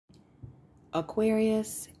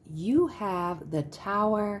Aquarius, you have the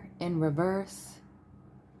Tower in reverse.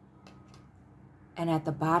 And at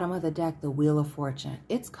the bottom of the deck, the Wheel of Fortune.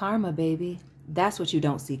 It's karma, baby. That's what you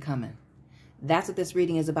don't see coming. That's what this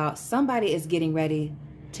reading is about. Somebody is getting ready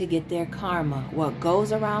to get their karma. What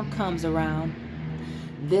goes around comes around.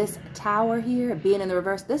 This Tower here, being in the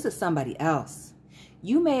reverse, this is somebody else.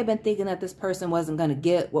 You may have been thinking that this person wasn't going to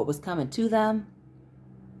get what was coming to them.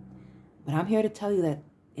 But I'm here to tell you that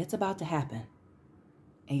it's about to happen.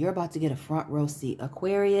 And you're about to get a front row seat.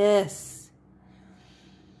 Aquarius,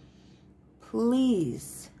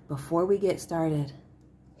 please, before we get started,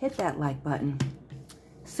 hit that like button.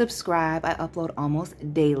 Subscribe. I upload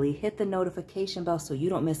almost daily. Hit the notification bell so you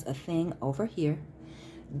don't miss a thing over here.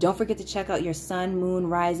 Don't forget to check out your Sun, Moon,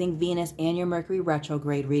 Rising, Venus, and your Mercury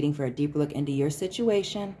retrograde reading for a deeper look into your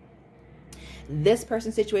situation. This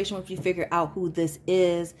person's situation, once you figure out who this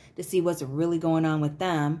is to see what's really going on with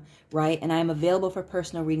them, right? And I'm available for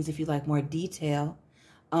personal readings if you'd like more detail.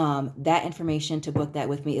 That information to book that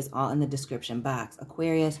with me is all in the description box.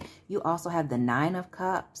 Aquarius, you also have the 9 of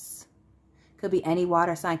Cups. Could be any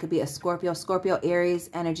water sign. Could be a Scorpio. Scorpio, Aries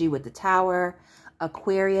energy with the Tower.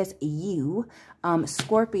 Aquarius, you.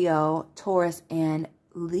 Scorpio, Taurus, and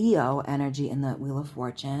Leo energy in the Wheel of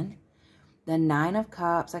Fortune. The 9 of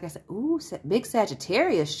Cups. Like I said, ooh, big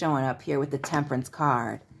Sagittarius showing up here with the Temperance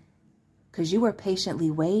card. Because you were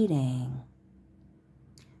patiently waiting.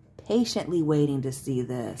 Patiently waiting to see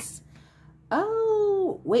this.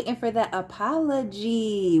 Oh, waiting for that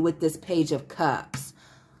apology with this Page of Cups.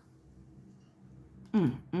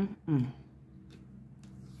 And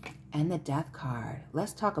the Death card.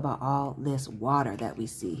 Let's talk about all this water that we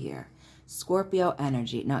see here. Scorpio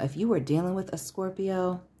energy. Now, if you were dealing with a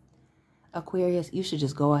Scorpio, Aquarius, you should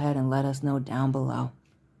just go ahead and let us know down below.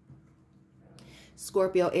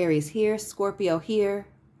 Scorpio, Aries here. Scorpio here.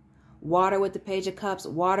 Water with the Page of Cups.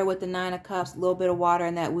 Water with the 9 of Cups. A little bit of water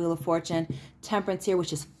in that Wheel of Fortune. Temperance here,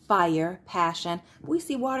 which is fire, passion. We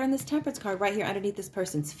see water in this Temperance card right here underneath this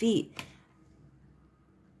person's feet.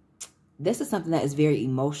 This is something that is very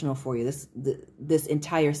emotional for you, this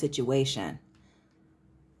entire situation.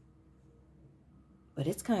 But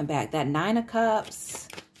it's coming back. That 9 of Cups.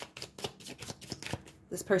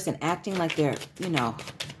 This person acting like they're, you know,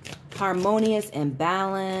 harmonious and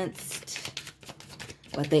balanced.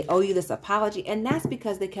 But they owe you this apology. And that's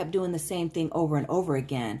because they kept doing the same thing over and over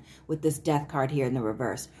again with this Death card here in the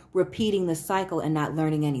reverse. Repeating the cycle and not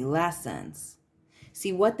learning any lessons.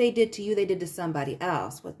 See, what they did to you, they did to somebody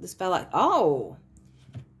else. What this felt like, oh.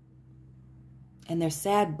 And they're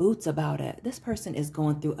sad boots about it. This person is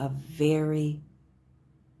going through a very,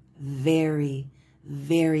 very,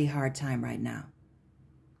 very hard time right now.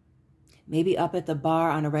 Maybe up at the bar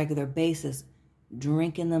on a regular basis,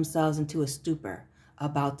 drinking themselves into a stupor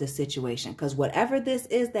about this situation. Because whatever this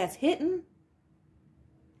is that's hitting,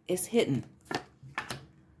 it's hitting.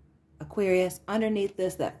 Aquarius, underneath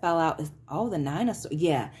this that fell out is, oh, the 9 of Swords.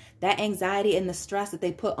 Yeah, that anxiety and the stress that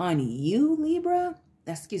they put on you, Libra.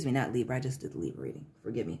 Excuse me, not Libra. I just did the Libra reading.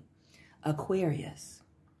 Forgive me. Aquarius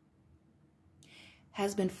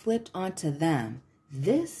has been flipped onto them.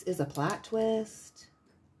 This is a plot twist.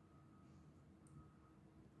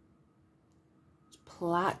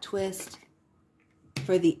 Plot twist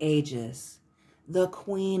for the ages. The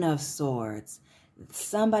Queen of Swords.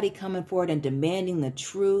 Somebody coming forward and demanding the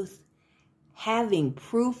truth. Having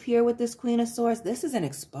proof here with this Queen of Swords. This is an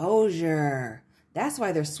exposure. That's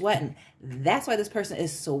why they're sweating. That's why this person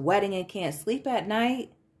is sweating and can't sleep at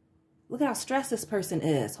night. Look at how stressed this person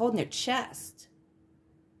is. Holding their chest.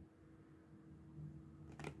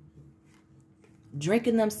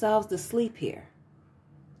 Drinking themselves to sleep here.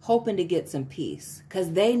 Hoping to get some peace.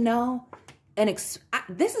 Because they know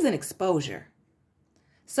this is an exposure.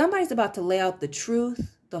 Somebody's about to lay out the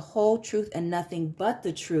truth. The whole truth and nothing but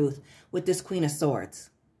the truth with this Queen of Swords.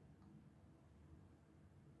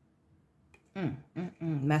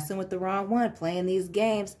 Messing with the wrong one. Playing these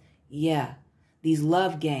games. Yeah. These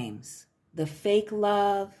love games. The fake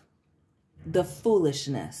love. The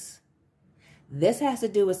foolishness. This has to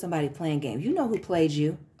do with somebody playing games. You know who played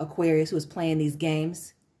you, Aquarius, who was playing these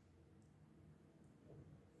games.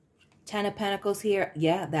 10 of Pentacles here.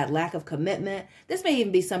 Yeah, that lack of commitment. This may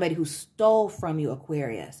even be somebody who stole from you,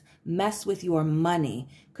 Aquarius. Messed with your money.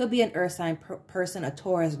 Could be an earth sign person, a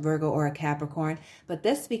Taurus, Virgo, or a Capricorn. But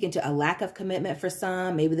this speaking to a lack of commitment for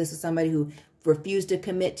some. Maybe this is somebody who refused to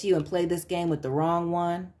commit to you and played this game with the wrong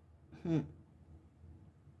one.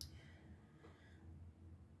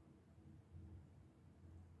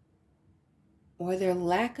 Or their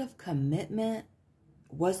lack of commitment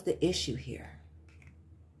was the issue here.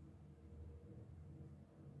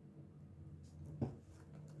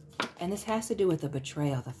 And this has to do with the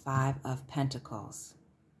betrayal, the Five of Pentacles.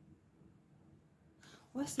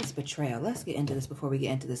 What's this betrayal? Let's get into this before we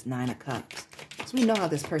get into this Nine of Cups. So we know how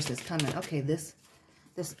this person is coming. Okay,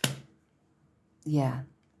 yeah.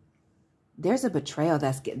 There's a betrayal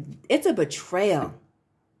it's a betrayal.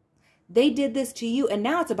 They did this to you, and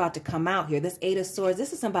now it's about to come out here. This Eight of Swords,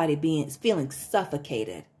 this is somebody feeling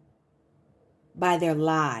suffocated by their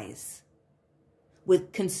lies.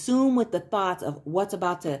 Consumed with the thoughts of what's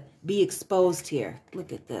about to be exposed here.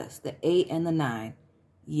 Look at this, the 8 and the 9.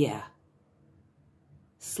 Yeah.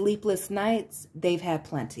 Sleepless nights, they've had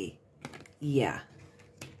plenty. Yeah.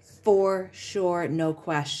 For sure, no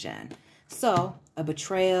question. So, a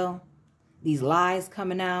betrayal, these lies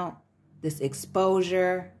coming out, this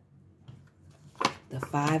exposure, the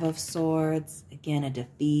Five of Swords, again, a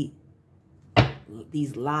defeat,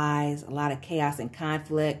 these lies, a lot of chaos and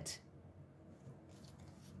conflict.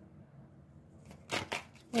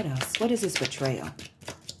 What else? What is this betrayal?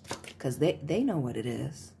 Because they know what it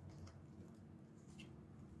is.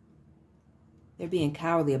 They're being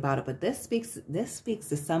cowardly about it, but this speaks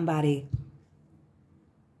to somebody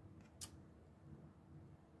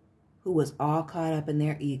who was all caught up in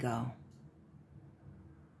their ego.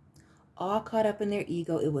 All caught up in their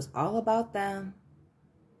ego. It was all about them.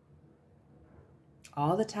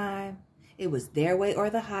 All the time. It was their way or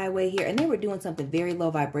the highway here. And they were doing something very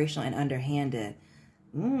low vibrational and underhanded.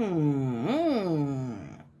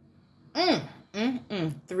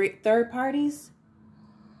 Third parties.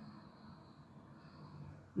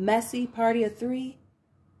 Messy party of 3.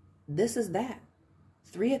 This is that.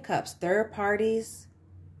 3 of Cups. Third parties.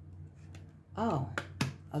 Oh,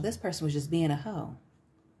 this person was just being a hoe.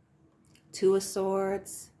 2 of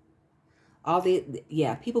Swords.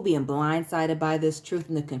 People being blindsided by this truth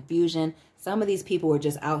and the confusion. Some of these people were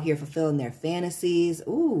just out here fulfilling their fantasies.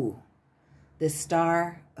 Ooh, this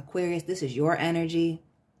Star, Aquarius, this is your energy.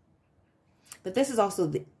 But this is also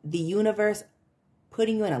the universe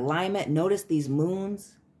putting you in alignment. Notice these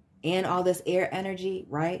moons and all this air energy,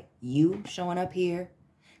 right? You showing up here,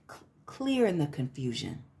 clearing the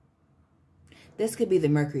confusion. This could be the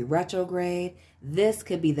Mercury retrograde. This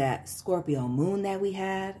could be that Scorpio moon that we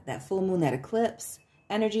had, that full moon, that eclipse.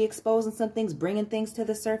 Energy exposing some things, bringing things to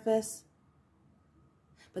the surface.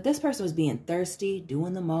 But this person was being thirsty,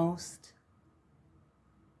 doing the most.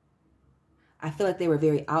 I feel like they were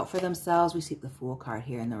very out for themselves. We see the Fool card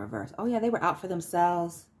here in the reverse. Oh yeah, they were out for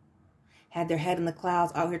themselves. Had their head in the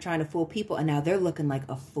clouds, out here trying to fool people, and now they're looking like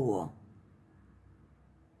a fool.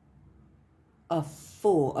 A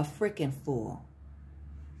fool, a freaking fool.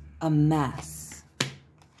 A mess.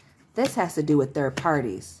 This has to do with third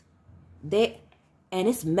parties.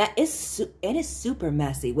 It's super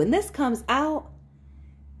messy. When this comes out,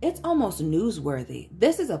 it's almost newsworthy.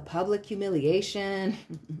 This is a public humiliation.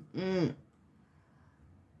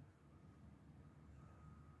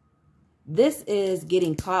 This is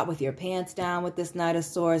getting caught with your pants down with this Knight of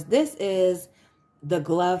Swords. This is the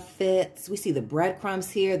glove fits. We see the breadcrumbs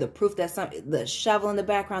here, the proof that the shovel in the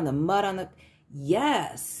background, the mud on the...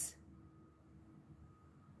 Yes.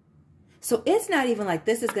 So it's not even like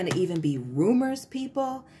this is going to even be rumors,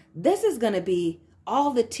 people. This is going to be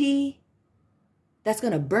all the tea that's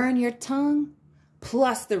going to burn your tongue,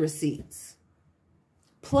 plus the receipts,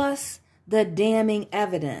 plus the damning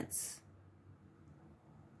evidence.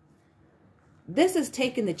 This is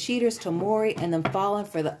taking the cheaters to Maury and then falling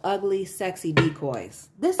for the ugly, sexy decoys.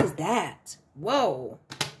 This is that. Whoa.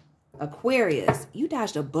 Aquarius, you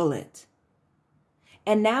dodged a bullet.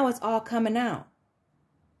 And now it's all coming out.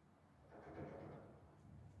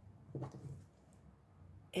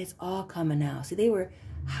 It's all coming out. See, they were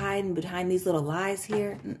hiding behind these little lies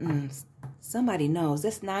here. Somebody knows.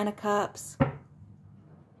 This 9 of Cups.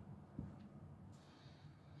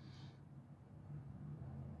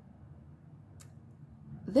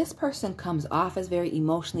 This person comes off as very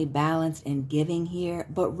emotionally balanced and giving here,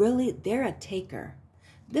 but really they're a taker.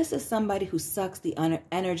 This is somebody who sucks the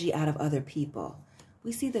energy out of other people.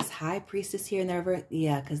 We see this High Priestess here in the reverse.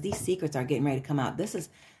 Yeah, because these secrets are getting ready to come out. This is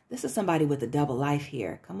somebody with a double life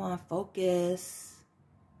here. Come on, focus.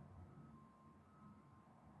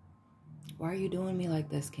 Why are you doing me like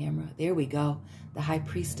this, camera? There we go. The High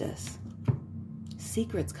Priestess.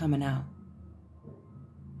 Secrets coming out.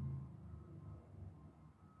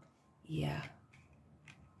 Yeah.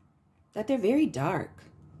 That they're very dark.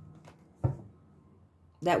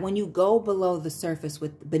 That when you go below the surface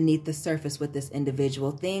beneath the surface with this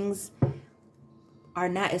individual, things are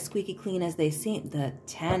not as squeaky clean as they seem. The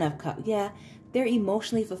 10 of Cups. Yeah, they're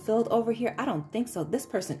emotionally fulfilled over here. I don't think so. This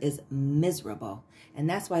person is miserable. And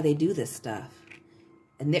that's why they do this stuff.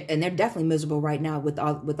 And they're definitely miserable right now with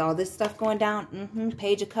all this stuff going down.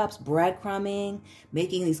 Page of Cups, breadcrumbing,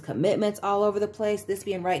 making these commitments all over the place. This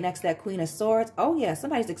being right next to that Queen of Swords. Oh yeah,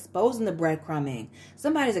 somebody's exposing the breadcrumbing.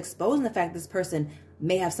 Somebody's exposing the fact this person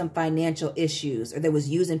may have some financial issues or they was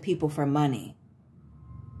using people for money.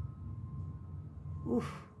 Oof.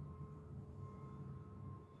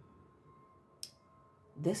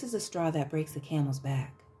 This is a straw that breaks the camel's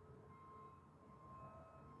back.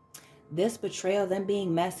 This betrayal, them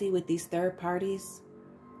being messy with these third parties,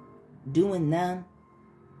 doing them,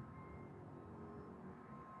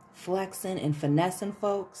 flexing and finessing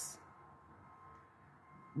folks,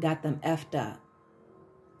 got them effed up.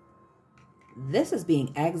 This is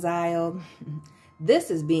being exiled.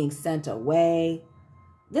 This is being sent away.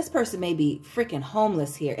 This person may be freaking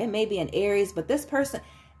homeless here. It may be an Aries, but this person,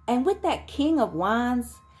 and with that King of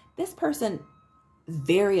Wands, this person,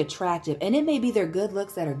 very attractive. And it may be their good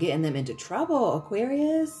looks that are getting them into trouble,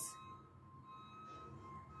 Aquarius.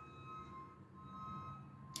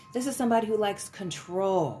 This is somebody who likes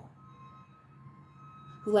control,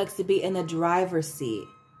 who likes to be in the driver's seat.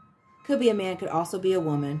 Could be a man, could also be a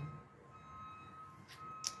woman.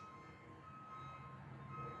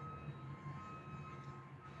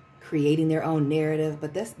 Creating their own narrative,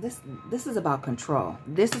 but this is about control.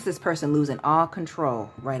 This is this person losing all control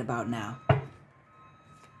right about now.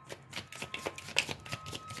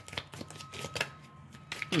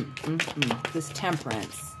 This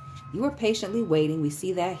Temperance. You were patiently waiting. We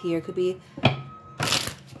see that here. Could be a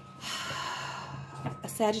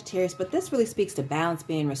Sagittarius, but this really speaks to balance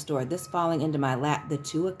being restored. This falling into my lap, the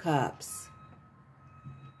Two of Cups.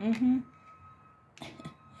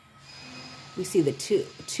 We see the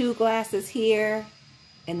two glasses here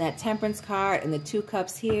and that Temperance card and the Two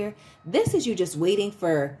Cups here. This is you just waiting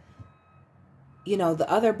for, you know, the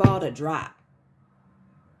other ball to drop.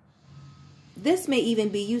 This may even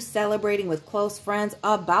be you celebrating with close friends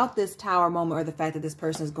about this Tower moment or the fact that this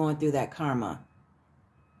person is going through that karma.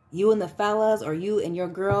 You and the fellas or you and your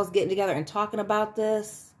girls getting together and talking about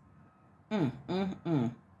this.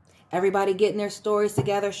 Everybody getting their stories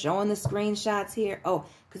together, showing the screenshots here. Oh,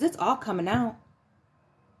 because it's all coming out.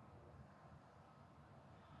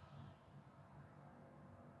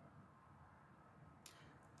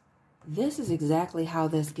 This is exactly how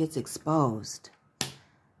this gets exposed.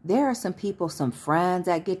 There are some people, some friends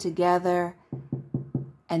that get together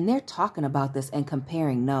and they're talking about this and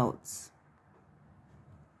comparing notes.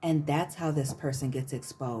 And that's how this person gets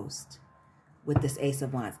exposed with this Ace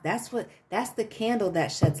of Wands. That's the candle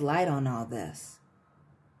that sheds light on all this.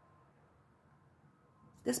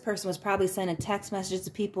 This person was probably sending text messages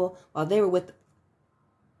to people while they were with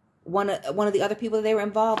one of the other people that they were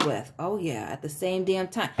involved with. Oh yeah, at the same damn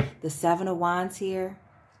time. The Seven of Wands here.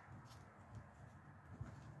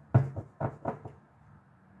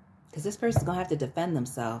 Because this person's going to have to defend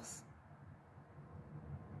themselves.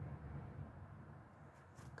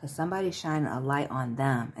 Because somebody's shining a light on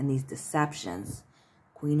them and these deceptions.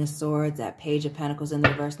 Queen of Swords, that Page of Pentacles in the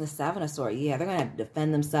reverse, and the Seven of Swords. Yeah, they're going to have to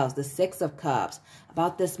defend themselves. The Six of Cups.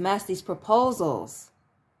 About this mess, these proposals.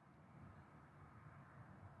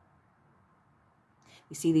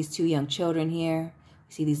 We see these two young children here.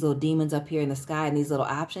 We see these little demons up here in the sky and these little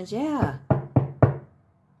options. Yeah.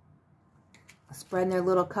 Spreading their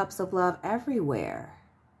little cups of love everywhere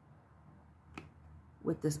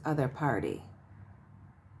with this other party.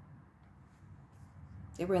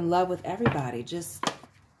 They were in love with everybody. Just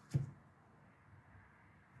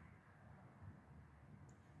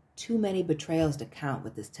too many betrayals to count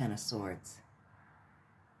with this Ten of Swords.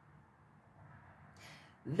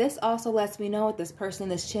 This also lets me know with this person in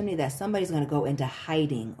this chimney that somebody's going to go into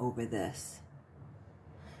hiding over this.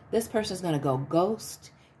 This person's going to go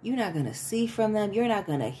ghost. You're not going to see from them. You're not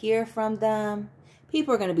going to hear from them.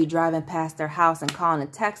 People are going to be driving past their house and calling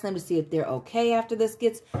and texting them to see if they're okay after this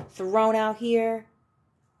gets thrown out here.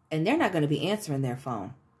 And they're not going to be answering their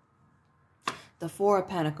phone. The Four of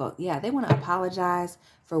Pentacles. Yeah, they want to apologize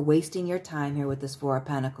for wasting your time here with this Four of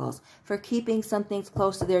Pentacles. For keeping some things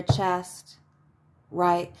close to their chest.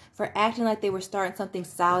 Right? For acting like they were starting something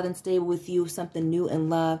solid and stable with you. Something new in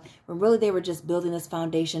love. When really they were just building this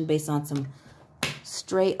foundation based on some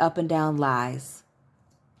straight up and down lies.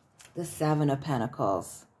 The Seven of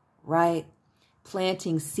Pentacles, right?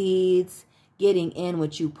 Planting seeds, getting in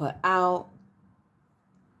what you put out.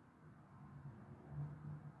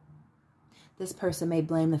 This person may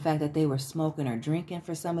blame the fact that they were smoking or drinking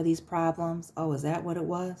for some of these problems. Oh, is that what it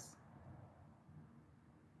was?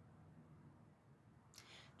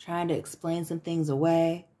 Trying to explain some things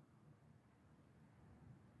away.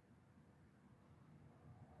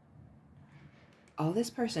 Oh,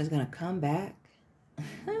 this person is going to come back.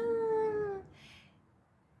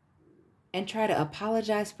 And try to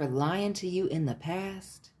apologize for lying to you in the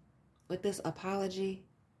past with this apology.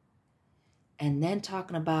 And then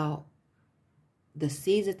talking about the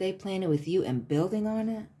seeds that they planted with you and building on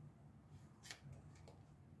it.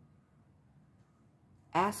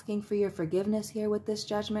 Asking for your forgiveness here with this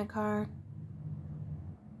Judgment card.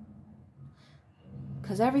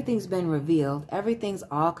 Because everything's been revealed. Everything's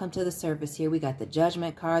all come to the surface here. We got the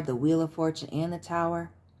Judgment card, the Wheel of Fortune, and the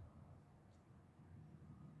Tower.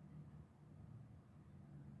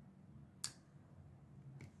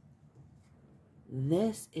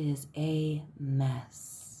 This is a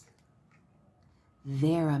mess.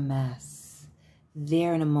 They're a mess.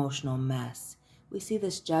 They're an emotional mess. We see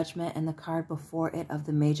this Judgment and the card before it of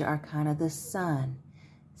the major arcana, the Sun,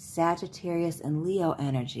 Sagittarius, and Leo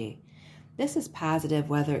energy. This is positive,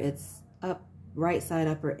 whether it's up, right side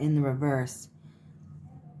up, or in the reverse.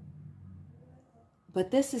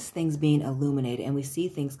 But this is things being illuminated, and we see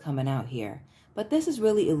things coming out here. But this is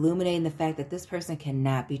really illuminating the fact that this person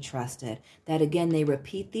cannot be trusted. That, again, they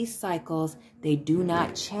repeat these cycles. They do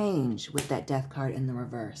not change with that Death card in the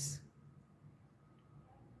reverse.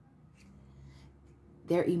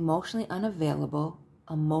 They're emotionally unavailable,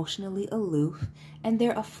 emotionally aloof, and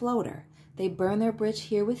they're a floater. They burned their bridge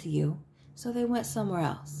here with you, so they went somewhere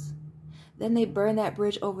else. Then they burned that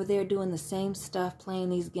bridge over there doing the same stuff, playing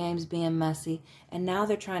these games, being messy, and now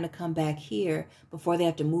they're trying to come back here before they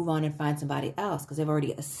have to move on and find somebody else because they've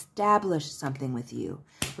already established something with you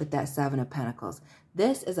with that Seven of Pentacles.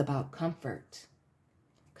 This is about comfort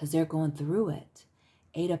because they're going through it.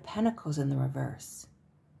 Eight of Pentacles in the reverse.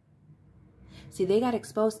 See, they got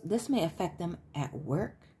exposed. This may affect them at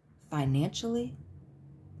work, financially.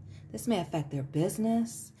 This may affect their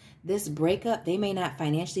business. This breakup, they may not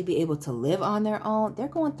financially be able to live on their own. They're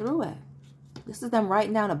going through it. This is them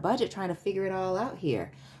writing down a budget, trying to figure it all out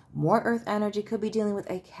here. More Earth energy, could be dealing with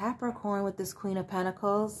a Capricorn with this Queen of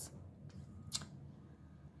Pentacles.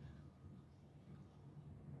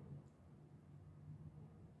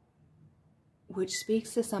 Which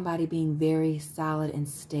speaks to somebody being very solid and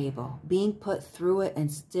stable, being put through it and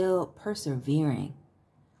still persevering.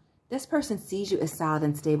 This person sees you as solid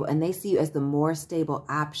and stable, and they see you as the more stable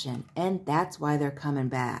option, and that's why they're coming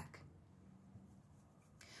back.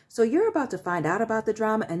 So you're about to find out about the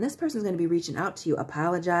drama, and this person's going to be reaching out to you,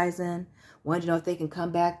 apologizing, wanting to know if they can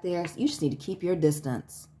come back there. So you just need to keep your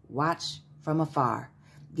distance. Watch from afar.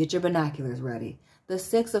 Get your binoculars ready. The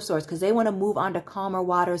Six of Swords, because they want to move on to calmer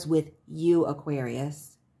waters with you,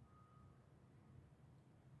 Aquarius.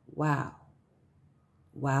 Wow.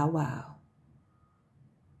 Wow, wow.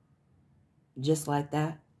 Just like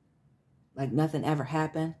that. Like nothing ever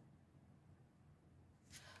happened.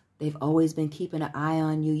 They've always been keeping an eye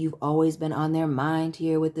on you. You've always been on their mind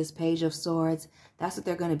here with this Page of Swords. That's what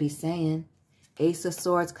they're going to be saying. Ace of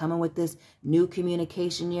Swords coming with this new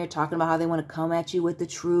communication here, talking about how they want to come at you with the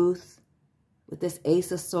truth. With this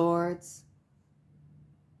Ace of Swords.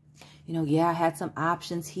 You know, yeah, I had some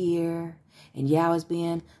options here. And yeah, I was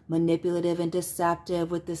being manipulative and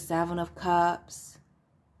deceptive with the Seven of Cups.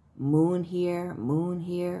 Moon here, moon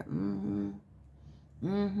here.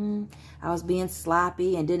 I was being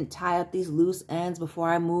sloppy and didn't tie up these loose ends before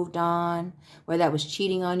I moved on. Whether that was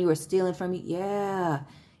cheating on you or stealing from you. Yeah.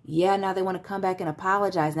 Yeah, now they want to come back and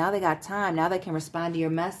apologize. Now they got time. Now they can respond to your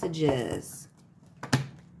messages.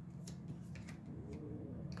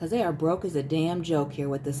 Because they are broke as a damn joke here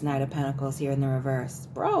with this Knight of Pentacles here in the reverse.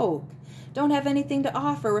 Broke. Don't have anything to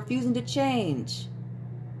offer. Refusing to change.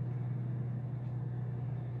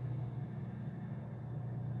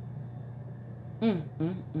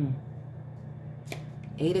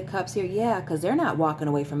 Eight of Cups here. Yeah, because they're not walking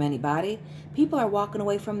away from anybody. People are walking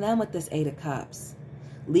away from them with this Eight of Cups.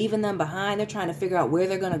 Leaving them behind. They're trying to figure out where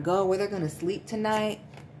they're going to go, where they're going to sleep tonight.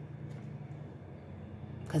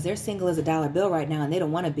 Because they're single as a dollar bill right now, and they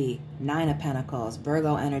don't want to be. Nine of Pentacles,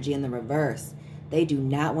 Virgo energy in the reverse. They do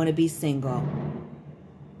not want to be single.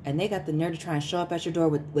 And they got the nerve to try and show up at your door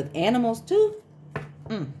with animals too.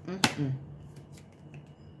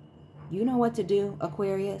 You know what to do,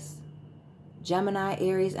 Aquarius. Gemini,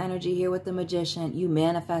 Aries energy here with the Magician. You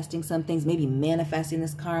manifesting some things, maybe manifesting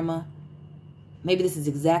this karma. Maybe this is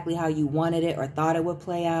exactly how you wanted it or thought it would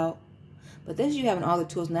play out. But this, you having all the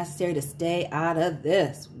tools necessary to stay out of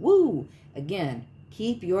this. Woo! Again,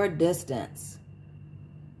 keep your distance.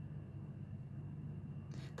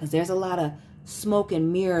 Because there's a lot of smoke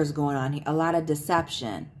and mirrors going on here. A lot of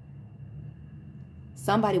deception.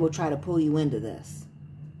 Somebody will try to pull you into this.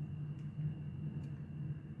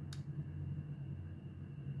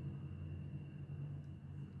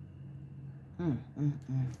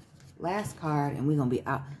 Last card, and we're going to be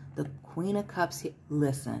out. The Queen of Cups here.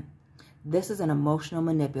 Listen, this is an emotional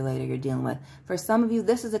manipulator you're dealing with. For some of you,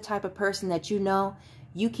 this is the type of person that you know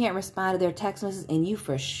you can't respond to their text messages, and you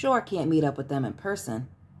for sure can't meet up with them in person.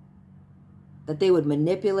 That they would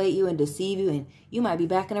manipulate you and deceive you, and you might be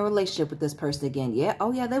back in a relationship with this person again. Yeah,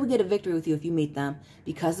 oh yeah, they would get a victory with you if you meet them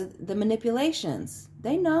because of the manipulations.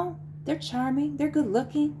 They know. They're charming. They're good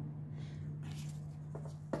looking.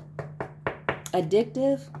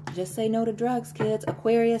 Addictive. Just say no to drugs, kids.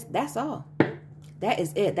 Aquarius, that's all. That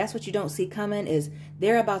is it. That's what you don't see coming, is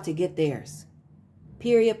they're about to get theirs.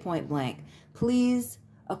 Period, point blank. Please,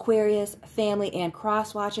 Aquarius, family, and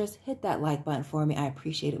cross watchers, hit that like button for me. I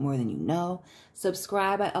appreciate it more than you know.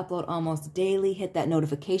 Subscribe. I upload almost daily. Hit that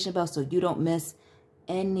notification bell so you don't miss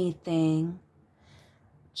anything.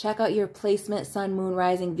 Check out your placement, Sun, Moon,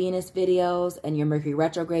 Rising, Venus videos and your Mercury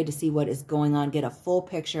retrograde to see what is going on. Get a full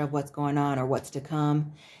picture of what's going on or what's to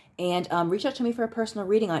come. And reach out to me for a personal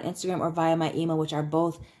reading on Instagram or via my email, which are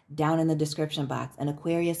both down in the description box. And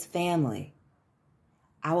Aquarius family,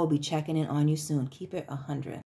 I will be checking in on you soon. Keep it 100.